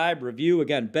 subscribe, review.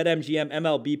 Again, BetMGM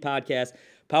MLB Podcast,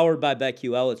 powered by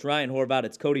BetQL. It's Ryan Horvat.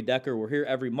 It's Cody Decker. We're here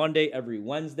every Monday, every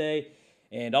Wednesday.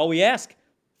 And all we ask,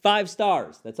 5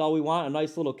 stars. That's all we want. A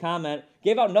nice little comment.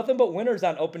 Gave out nothing but winners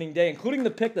on opening day, including the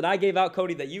pick that I gave out,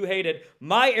 Cody, that you hated.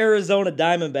 My Arizona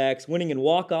Diamondbacks winning in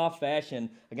walk-off fashion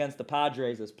against the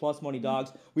Padres as plus money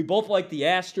dogs. We both like the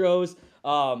Astros.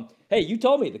 Hey, you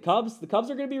told me the Cubs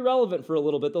are going to be relevant for a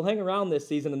little bit. They'll hang around this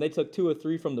season, and they took 2 of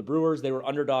 3 from the Brewers. They were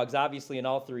underdogs, obviously, in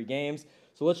all 3 games.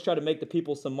 So let's try to make the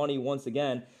people some money once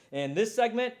again. And this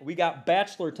segment, we got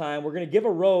Bachelor Time. We're going to give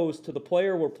a rose to the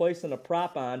player we're placing a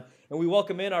prop on. And we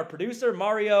welcome in our producer,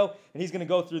 Mario, and he's going to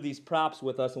go through these props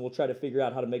with us, and we'll try to figure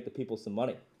out how to make the people some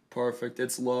money. Perfect.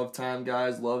 It's love time,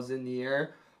 guys. Love's in the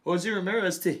air. Jose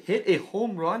Ramirez to hit a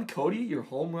home run. Cody, your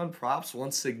home run props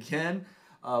once again,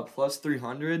 plus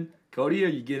 300. Cody, are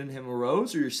you getting him a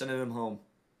rose or you're sending him home?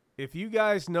 If you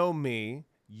guys know me,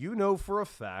 you know for a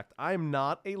fact I'm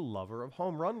not a lover of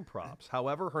home run props.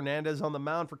 However, Hernandez on the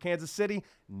mound for Kansas City,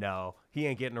 no, he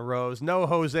ain't getting a rose. No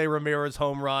Jose Ramirez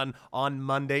home run on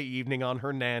Monday evening on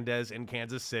Hernandez in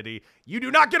Kansas City. You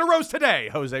do not get a rose today,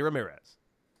 Jose Ramirez.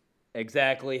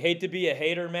 Exactly. Hate to be a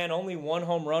hater, man. Only one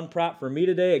home run prop for me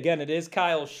today. Again, it is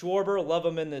Kyle Schwarber. Love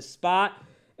him in this spot.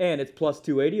 And it's plus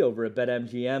 280 over at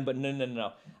BetMGM. But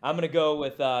no. I'm going to go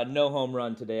with no home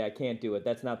run today. I can't do it.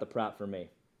 That's not the prop for me.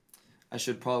 I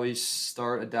should probably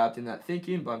start adapting that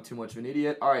thinking, but I'm too much of an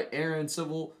idiot. All right, Aaron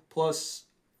Civil plus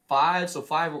 5, so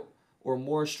 5 or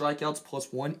more strikeouts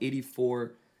plus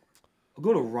 184. I'll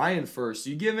go to Ryan first.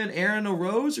 You giving Aaron a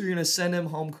rose or you're going to send him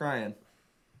home crying?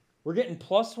 We're getting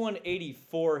plus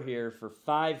 184 here for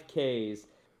 5 Ks,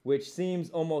 which seems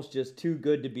almost just too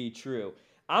good to be true.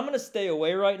 I'm going to stay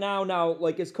away right now. Now,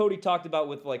 like as Cody talked about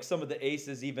with like some of the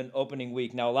aces even opening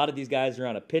week. Now, a lot of these guys are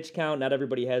on a pitch count. Not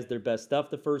everybody has their best stuff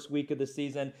the first week of the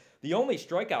season. The only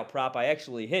strikeout prop I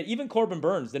actually hit, even Corbin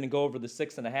Burns didn't go over the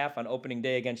 6.5 on opening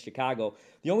day against Chicago.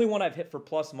 The only one I've hit for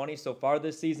plus money so far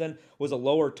this season was a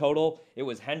lower total. It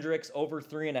was Hendricks over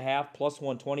 3.5 plus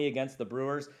 120 against the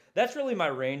Brewers. That's really my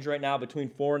range right now between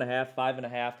 4.5,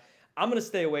 5.5. I'm going to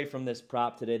stay away from this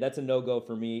prop today. That's a no-go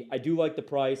for me. I do like the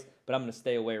price, but I'm going to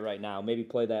stay away right now. Maybe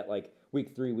play that like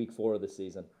week 3, week 4 of the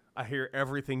season. I hear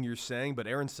everything you're saying, but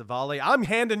Aaron Civale, I'm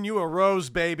handing you a rose,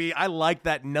 baby. I like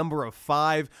that number of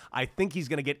 5. I think he's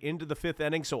going to get into the 5th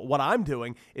inning. So what I'm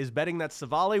doing is betting that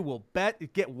Civale will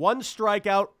get 1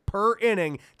 strikeout per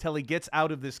inning till he gets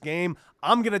out of this game.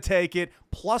 I'm going to take it.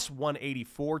 Plus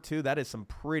 184, too. That is some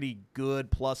pretty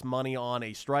good plus money on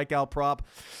a strikeout prop.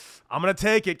 I'm going to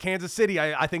take it. Kansas City,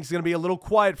 I think it's going to be a little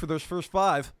quiet for those first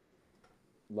 5.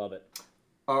 Love it.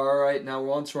 All right, now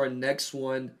we're on to our next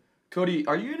one. Cody,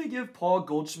 are you going to give Paul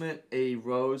Goldschmidt a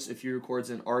rose if he records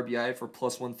an RBI for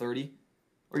plus 130?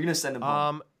 Or are you going to send him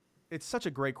home? It's such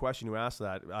a great question you asked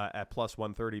that at plus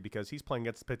 130 because he's playing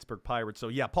against the Pittsburgh Pirates. So,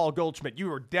 yeah, Paul Goldschmidt,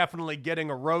 you are definitely getting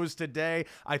a rose today.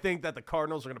 I think that the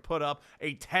Cardinals are going to put up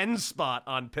a 10 spot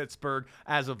on Pittsburgh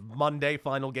as of Monday,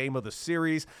 final game of the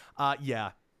series.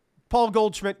 Yeah, Paul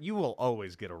Goldschmidt, you will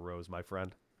always get a rose, my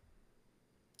friend.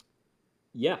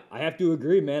 Yeah, I have to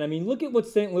agree, man. I mean, look at what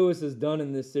St. Louis has done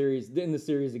in the series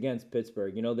against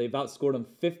Pittsburgh. You know, they've outscored them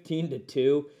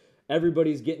 15-2.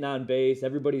 Everybody's getting on base.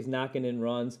 Everybody's knocking in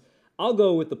runs. I'll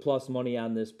go with the plus money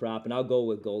on this prop, and I'll go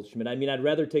with Goldschmidt. I mean, I'd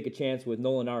rather take a chance with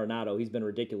Nolan Arenado. He's been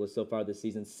ridiculous so far this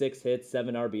season. 6 hits,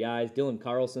 7 RBIs. Dylan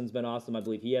Carlson's been awesome. I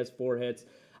believe he has 4 hits.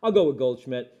 I'll go with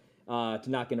Goldschmidt to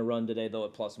knock in a run today, though,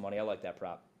 at plus money. I like that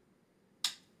prop.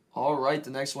 All right,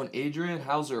 the next one, Adrian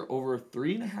Hauser, over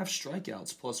 3.5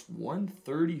 strikeouts, plus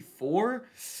 134.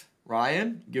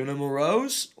 Ryan, giving him a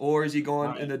rose, or is he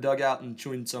going in the dugout and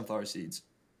chewing sunflower seeds?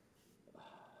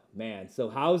 Man, so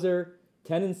Hauser,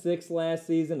 10-6 last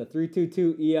season, a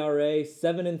 3.22 ERA,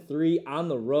 7-3 on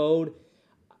the road.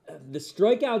 The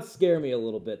strikeouts scare me a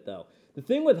little bit, though. The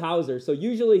thing with Hauser, so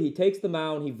usually he takes the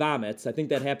mound, he vomits. I think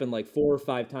that happened like 4 or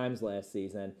 5 times last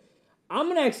season.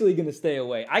 I'm actually going to stay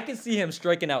away. I can see him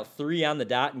striking out 3 on the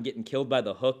dot and getting killed by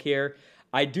the hook here.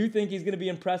 I do think he's going to be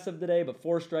impressive today, but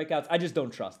 4 strikeouts, I just don't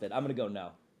trust it. I'm going to go no.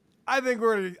 I think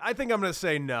I'm going to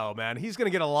say no, man. He's going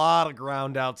to get a lot of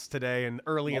ground outs today and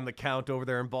early in the count over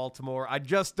there in Baltimore. I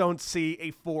just don't see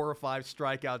a 4 or 5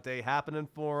 strikeout day happening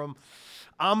for him.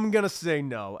 I'm going to say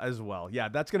no as well. Yeah,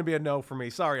 that's going to be a no for me.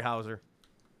 Sorry, Hauser.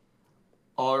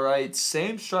 All right,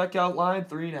 same strikeout line,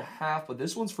 3.5, but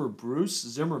this one's for Bruce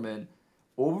Zimmerman.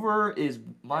 Over is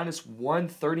minus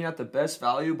 130, not the best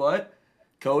value, but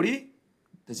Cody,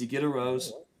 does he get a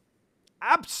rose?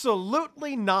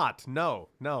 Absolutely not. No,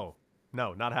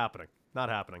 not happening. Not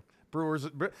happening.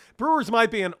 Brewers might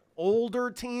be an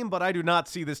older team, but I do not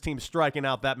see this team striking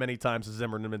out that many times as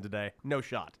Zimmerman today. No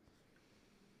shot.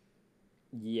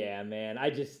 Yeah, man. I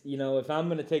just, if I'm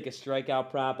going to take a strikeout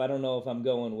prop, I don't know if I'm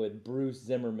going with Bruce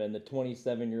Zimmerman, the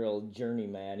 27-year-old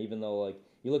journeyman, even though,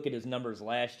 you look at his numbers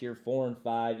last year,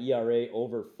 4-5, ERA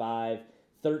over 5,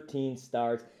 13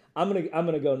 starts. I'm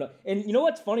gonna go no. And you know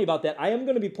what's funny about that? I am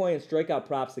gonna be playing strikeout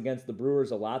props against the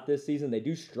Brewers a lot this season. They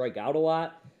do strike out a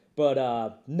lot,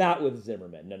 but not with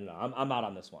Zimmerman. No. I'm out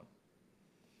on this one.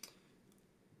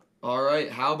 All right,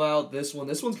 how about this one?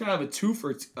 This one's kind of a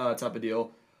twofer type of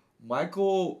deal.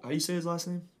 Michael, how do you say his last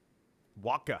name?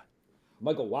 Waka.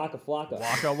 Michael Waka Flocka.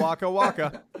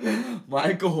 Waka.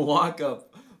 Michael Waka.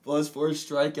 Plus 4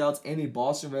 strikeouts, and a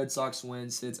Boston Red Sox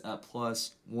win sits at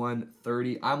plus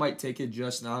 130. I might take it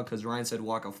just now because Ryan said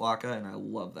Waka Flocka, and I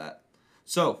love that.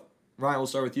 So, Ryan, we'll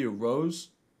start with you. Rose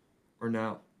or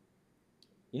no?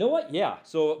 You know what? Yeah.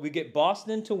 So we get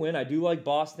Boston to win. I do like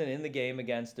Boston in the game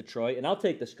against Detroit, and I'll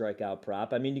take the strikeout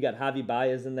prop. I mean, you got Javi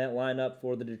Baez in that lineup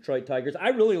for the Detroit Tigers. I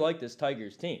really like this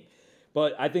Tigers team,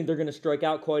 but I think they're going to strike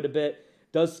out quite a bit.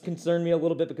 Does concern me a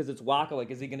little bit because it's Waka.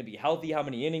 Is he going to be healthy? How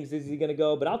many innings is he going to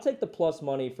go? But I'll take the plus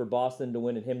money for Boston to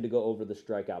win and him to go over the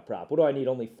strikeout prop. What do I need?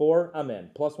 Only 4? I'm in.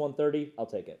 Plus 130. I'll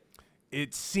take it.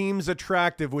 It seems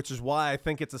attractive, which is why I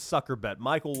think it's a sucker bet.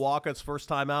 Michael Waka's first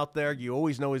time out there. You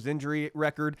always know his injury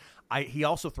record. He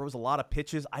also throws a lot of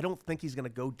pitches. I don't think he's going to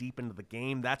go deep into the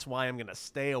game. That's why I'm going to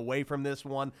stay away from this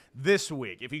one this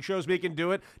week. If he shows me he can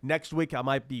do it, next week I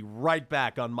might be right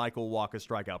back on Michael Waka's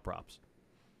strikeout props.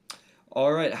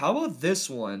 All right, how about this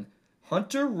one?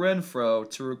 Hunter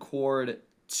Renfroe to record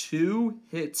 2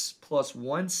 hits plus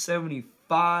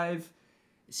 175.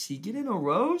 Is he getting a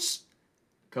rose?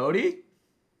 Cody?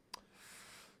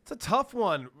 It's a tough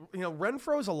one.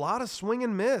 Renfroe's a lot of swing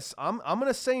and miss. I'm going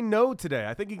to say no today.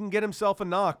 I think he can get himself a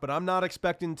knock, but I'm not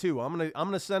expecting 2. I'm going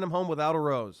to send him home without a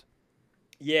rose.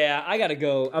 Yeah, I got to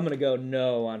go. I'm going to go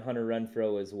no on Hunter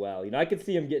Renfroe as well. I could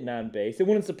see him getting on base. It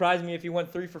wouldn't surprise me if he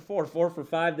went 3 for 4, 4 for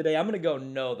 5 today. I'm going to go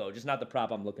no, though. Just not the prop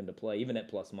I'm looking to play, even at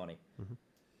plus money. Mm-hmm.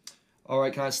 All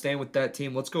right, kind of staying with that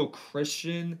team. Let's go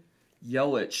Christian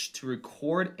Yelich to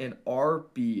record an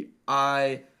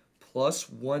RBI plus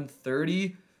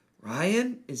 130.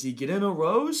 Ryan, is he getting a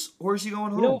rose or is he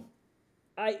going home?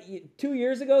 3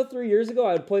 years ago,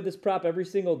 I would play this prop every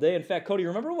single day. In fact, Cody,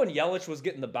 remember when Yelich was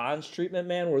getting the Bonds treatment,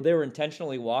 man, where they were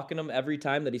intentionally walking him every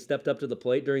time that he stepped up to the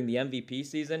plate during the MVP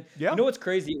season? Yeah. You know what's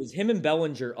crazy? It was him and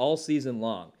Bellinger all season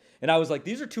long. And I was like,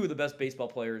 these are 2 of the best baseball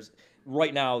players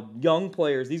right now, young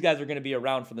players. These guys are going to be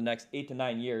around for the next 8 to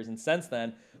 9 years. And since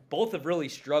then, both have really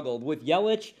struggled. With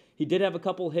Yelich, he did have a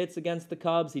couple hits against the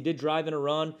Cubs. He did drive in a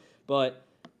run, but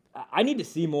I need to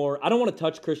see more. I don't want to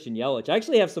touch Christian Yelich. I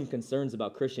actually have some concerns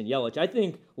about Christian Yelich. I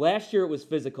think last year it was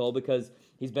physical because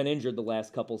He's been injured the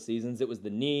last couple seasons. It was the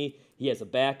knee. He has a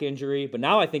back injury. But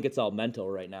now I think it's all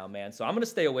mental right now, man. So I'm going to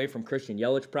stay away from Christian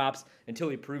Yelich props until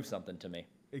he proves something to me.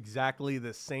 Exactly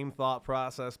the same thought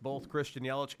process. Both Christian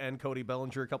Yelich and Cody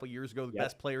Bellinger a couple years ago, the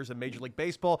best players in Major League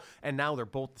Baseball, and now they're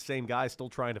both the same guys still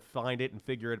trying to find it and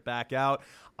figure it back out.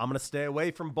 I'm going to stay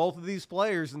away from both of these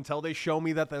players until they show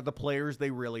me that they're the players they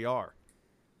really are.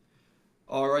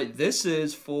 All right, this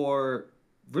is for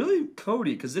really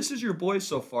Cody, because this is your boy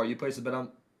so far. You placed a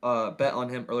bet on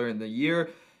him earlier in the year.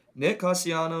 Nick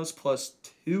Castellanos plus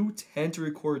 210 to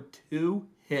record 2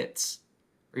 hits.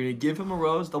 Are you going to give him a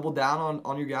rose, double down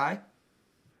on your guy?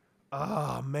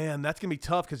 Oh, man, that's going to be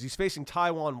tough because he's facing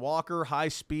Taijuan Walker, high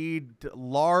speed,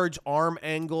 large arm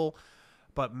angle.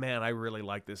 But, man, I really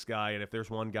like this guy. And if there's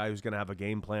one guy who's going to have a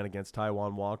game plan against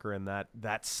Taijuan Walker and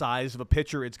that size of a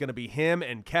pitcher, it's going to be him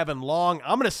and Kevin Long.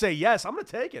 I'm going to say yes. I'm going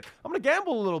to take it. I'm going to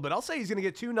gamble a little bit. I'll say he's going to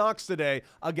get 2 knocks today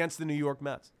against the New York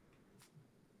Mets.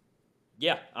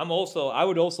 Yeah, I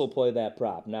would also play that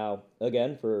prop. Now,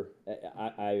 again,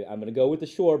 I'm going to go with the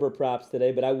Schwarber props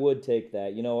today, but I would take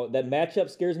that. You know, that matchup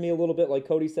scares me a little bit, like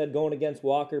Cody said, going against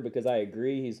Walker, because I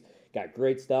agree he's got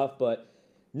great stuff. But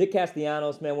Nick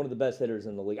Castellanos, man, one of the best hitters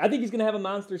in the league. I think he's going to have a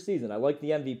monster season. I like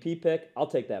the MVP pick. I'll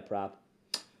take that prop.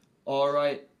 All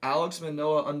right, Alex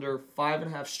Manoah under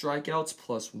 5.5 strikeouts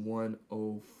plus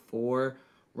 104.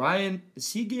 Ryan,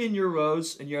 is he getting your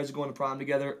rose and you guys are going to prom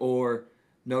together, or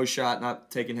no shot, not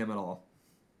taking him at all?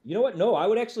 You know what? No, I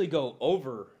would actually go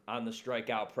over on the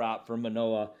strikeout prop for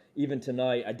Manoah even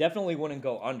tonight. I definitely wouldn't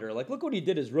go under. Like, look what he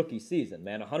did his rookie season,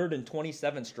 man.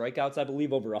 127 strikeouts, I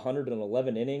believe, over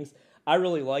 111 innings. I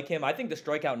really like him. I think the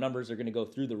strikeout numbers are going to go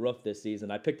through the roof this season.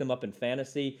 I picked him up in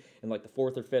fantasy in like the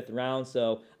 4th or 5th round,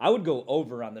 so I would go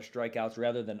over on the strikeouts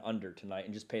rather than under tonight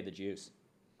and just pay the juice.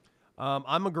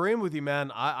 I'm agreeing with you,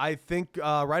 man. I think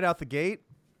right out the gate,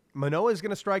 Manoah is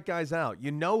going to strike guys out.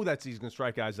 You know that he's going to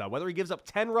strike guys out. Whether he gives up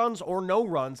 10 runs or no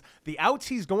runs, the outs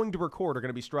he's going to record are going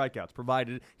to be strikeouts,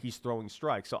 provided he's throwing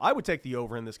strikes. So I would take the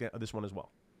over in this one as well.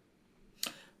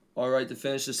 All right, to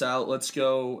finish this out, let's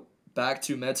go back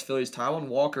to Mets Phillies. Taijuan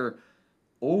Walker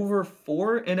over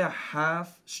 4.5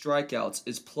 strikeouts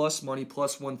is plus money,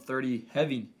 plus 130.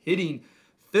 Heavy hitting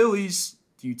Phillies.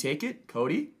 Do you take it,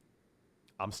 Cody?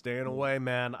 I'm staying away,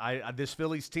 man. This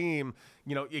Phillies team,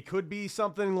 you know, it could be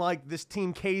something like this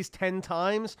team Ks 10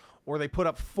 times or they put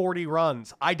up 40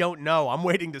 runs. I don't know. I'm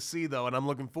waiting to see, though, and I'm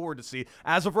looking forward to see.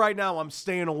 As of right now, I'm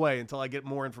staying away until I get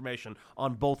more information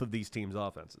on both of these teams'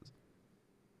 offenses.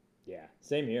 Yeah,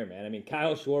 same here, man. I mean,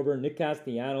 Kyle Schwarber, Nick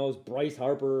Castellanos, Bryce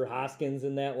Harper, Hoskins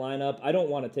in that lineup. I don't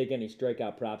want to take any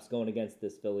strikeout props going against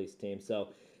this Phillies team, so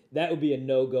that would be a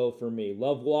no-go for me.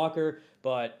 Love Walker,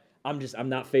 but I'm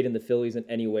not fading the Phillies in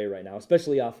any way right now,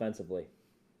 especially offensively.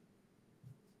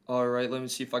 All right, let me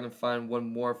see if I can find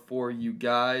one more for you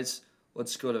guys.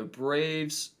 Let's go to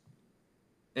Braves.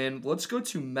 And let's go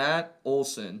to Matt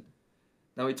Olson.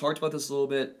 Now, we talked about this a little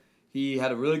bit. He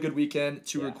had a really good weekend.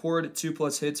 To record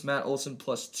 2+ hits, Matt Olson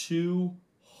plus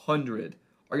 200.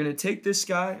 Are you going to take this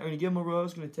guy? Are you going to give him a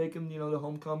rose? Going to take him, the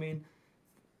homecoming?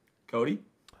 Cody?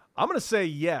 I'm going to say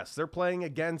yes. They're playing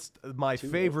against my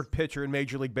favorite pitcher in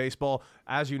Major League Baseball,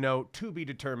 as you know, to be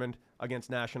determined against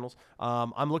Nationals.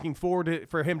 I'm looking forward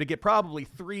for him to get probably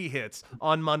 3 hits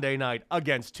on Monday night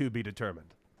against to be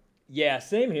determined. Yeah,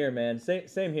 same here, man.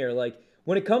 Same here. Like,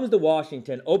 when it comes to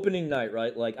Washington, opening night,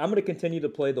 right? Like, I'm going to continue to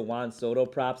play the Juan Soto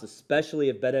props, especially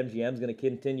if BetMGM is going to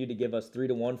continue to give us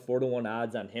 3-1, 4-1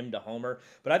 odds on him to homer.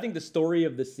 But I think the story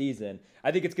of the season,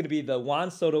 I think it's going to be the Juan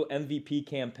Soto MVP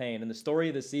campaign. And the story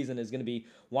of the season is going to be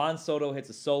Juan Soto hits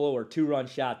a solo or 2-run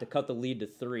shot to cut the lead to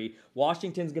 3.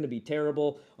 Washington's going to be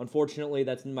terrible. Unfortunately,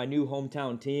 that's my new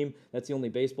hometown team. That's the only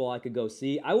baseball I could go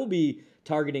see. I will be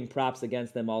targeting props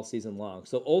against them all season long.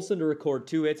 So Olson to record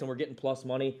 2 hits and we're getting plus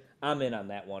money. I'm in on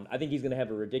that one. I think he's going to have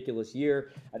a ridiculous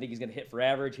year. I think he's going to hit for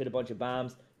average, hit a bunch of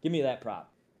bombs. Give me that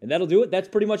prop. And that'll do it. That's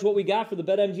pretty much what we got for the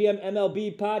BetMGM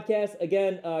MLB podcast.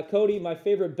 Again, Cody, my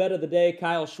favorite bet of the day,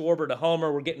 Kyle Schwarber to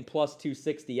homer. We're getting plus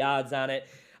 260 odds on it.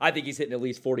 I think he's hitting at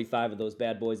least 45 of those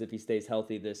bad boys if he stays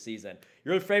healthy this season.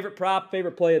 Your favorite prop,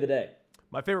 favorite play of the day?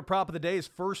 My favorite prop of the day is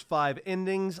first 5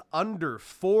 innings, under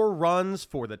 4 runs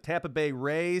for the Tampa Bay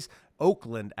Rays.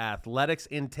 Oakland Athletics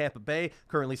in Tampa Bay,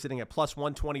 currently sitting at plus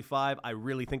 125. I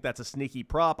really think that's a sneaky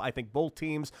prop. I think both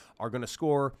teams are going to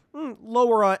score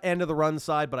lower end of the run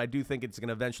side, but I do think it's going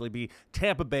to eventually be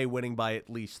Tampa Bay winning by at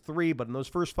least 3. But in those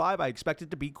first 5, I expect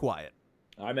it to be quiet.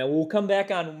 All right, man. We'll come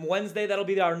back on Wednesday. That'll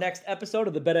be our next episode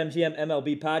of the BetMGM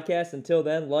MLB podcast. Until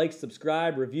then, like,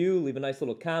 subscribe, review, leave a nice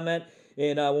little comment.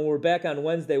 And when we're back on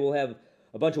Wednesday, we'll have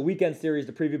a bunch of weekend series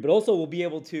to preview, but also we'll be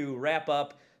able to wrap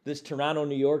up this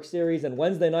Toronto-New York series. And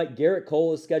Wednesday night, Garrett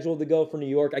Cole is scheduled to go for New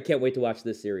York. I can't wait to watch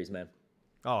this series, man.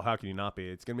 Oh, how can you not be?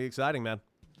 It's going to be exciting, man.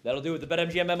 That'll do it with the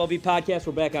BetMGM MLB podcast.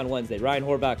 We're back on Wednesday. Ryan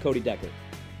Horvath, Cody Decker.